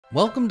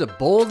Welcome to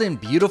bold and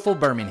beautiful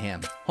Birmingham,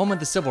 home of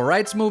the Civil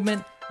Rights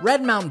Movement,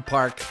 Red Mountain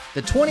Park,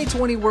 the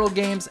 2020 World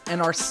Games, and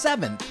our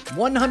 7th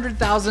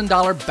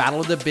 $100,000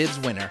 Battle of the Bids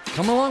winner.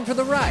 Come along for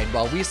the ride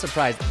while we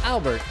surprise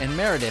Albert and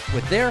Meredith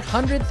with their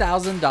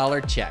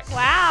 $100,000 check.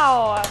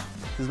 Wow.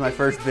 This is my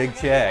first big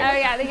check. Oh,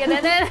 yeah, to get in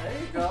it? There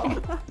you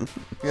go.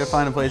 We gotta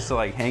find a place to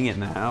like hang it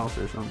in the house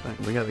or something.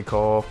 We got the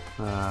call,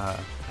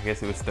 I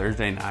guess it was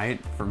Thursday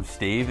night from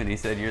Steve, and he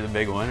said, "You're the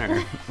big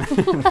winner."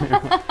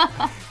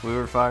 We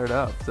were fired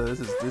up, so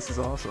this is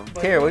awesome.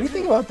 Kara, what do you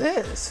think about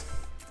this?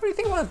 What do you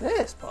think about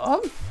this,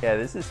 Bob? Yeah,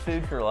 this is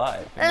food for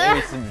life.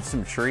 Maybe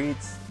some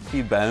treats, a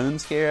few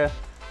bones, Kara.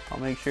 I'll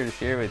make sure to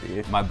share with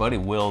you. My buddy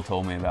Will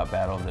told me about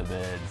Battle of the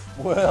Bids.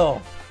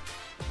 Will,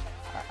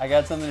 I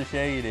got something to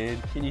show you,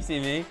 dude. Can you see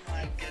me?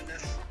 My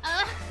goodness.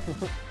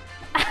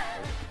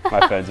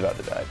 My phone's about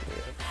to die,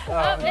 too.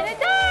 And it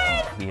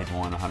died! He had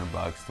won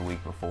 $100 the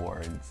week before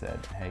and said,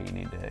 "Hey, you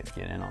need to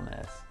get in on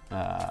this."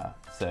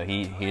 So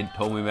he had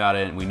told me about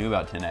it, and we knew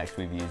about 10X.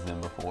 We've used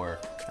them before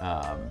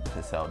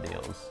to sell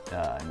deals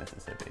in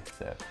Mississippi.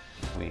 So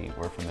we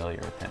were familiar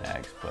with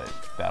 10X, but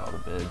Battle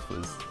of the Bids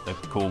was a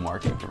cool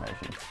market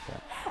information. So.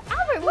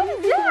 Albert, what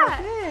is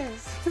that?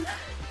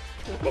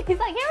 He's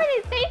like, here are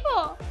these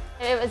people.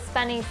 It was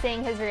funny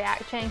seeing his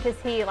reaction because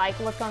he like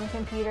looked on the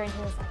computer and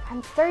he was like,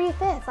 I'm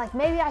 35th, like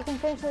maybe I can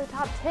finish in the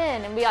top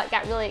 10. And we like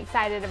got really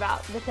excited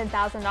about the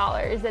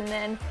 $10,000. And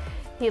then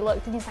he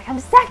looked and he's like, I'm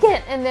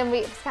second. And then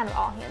it was kind of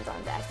all hands on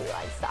deck. We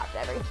like stopped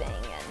everything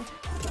and.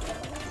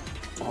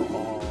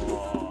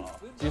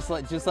 Just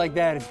like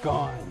that, it's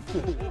gone.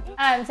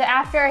 So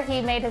after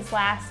he made his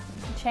last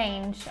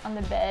change on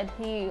the bid,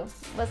 he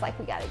was like,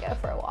 we gotta go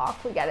for a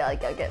walk. We gotta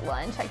like go get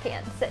lunch. I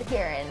can't sit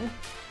here and,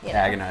 you know,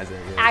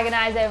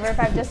 Agonize over if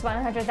I've just won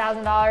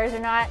 $100,000 or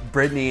not.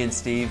 Brittany and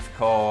Steve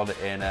called,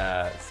 and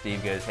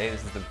Steve goes, "Hey,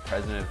 this is the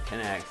president of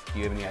 10X. Do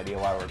you have any idea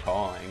why we're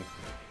calling?"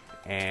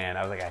 And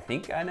I was like, "I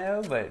think I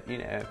know, but you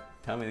know,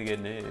 tell me the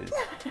good news."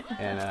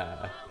 And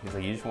he's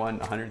like, "You just won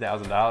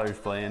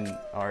 $100,000 playing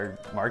our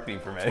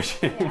marketing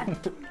promotion."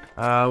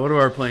 Yeah. What are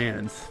our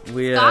plans?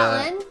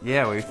 Scotland?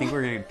 Yeah, we think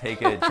we're gonna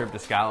take a trip to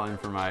Scotland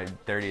for my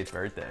 30th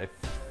birthday,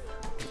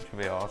 which will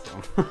be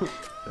awesome.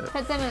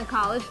 Put them in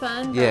college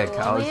fund. Yeah,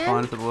 college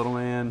fund for the little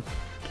man.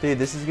 Dude,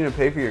 this is gonna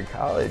pay for your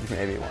college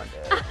maybe one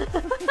day.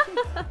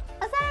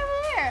 What's that over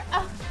there?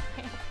 Oh.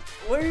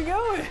 Where are you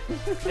going?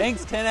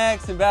 Thanks,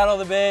 10X and Battle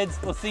of the Bids.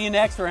 We'll see you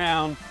next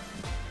round.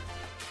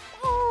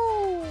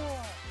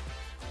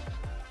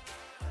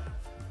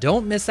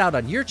 Don't miss out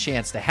on your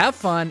chance to have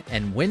fun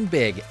and win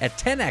big at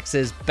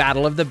 10X's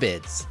Battle of the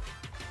Bids.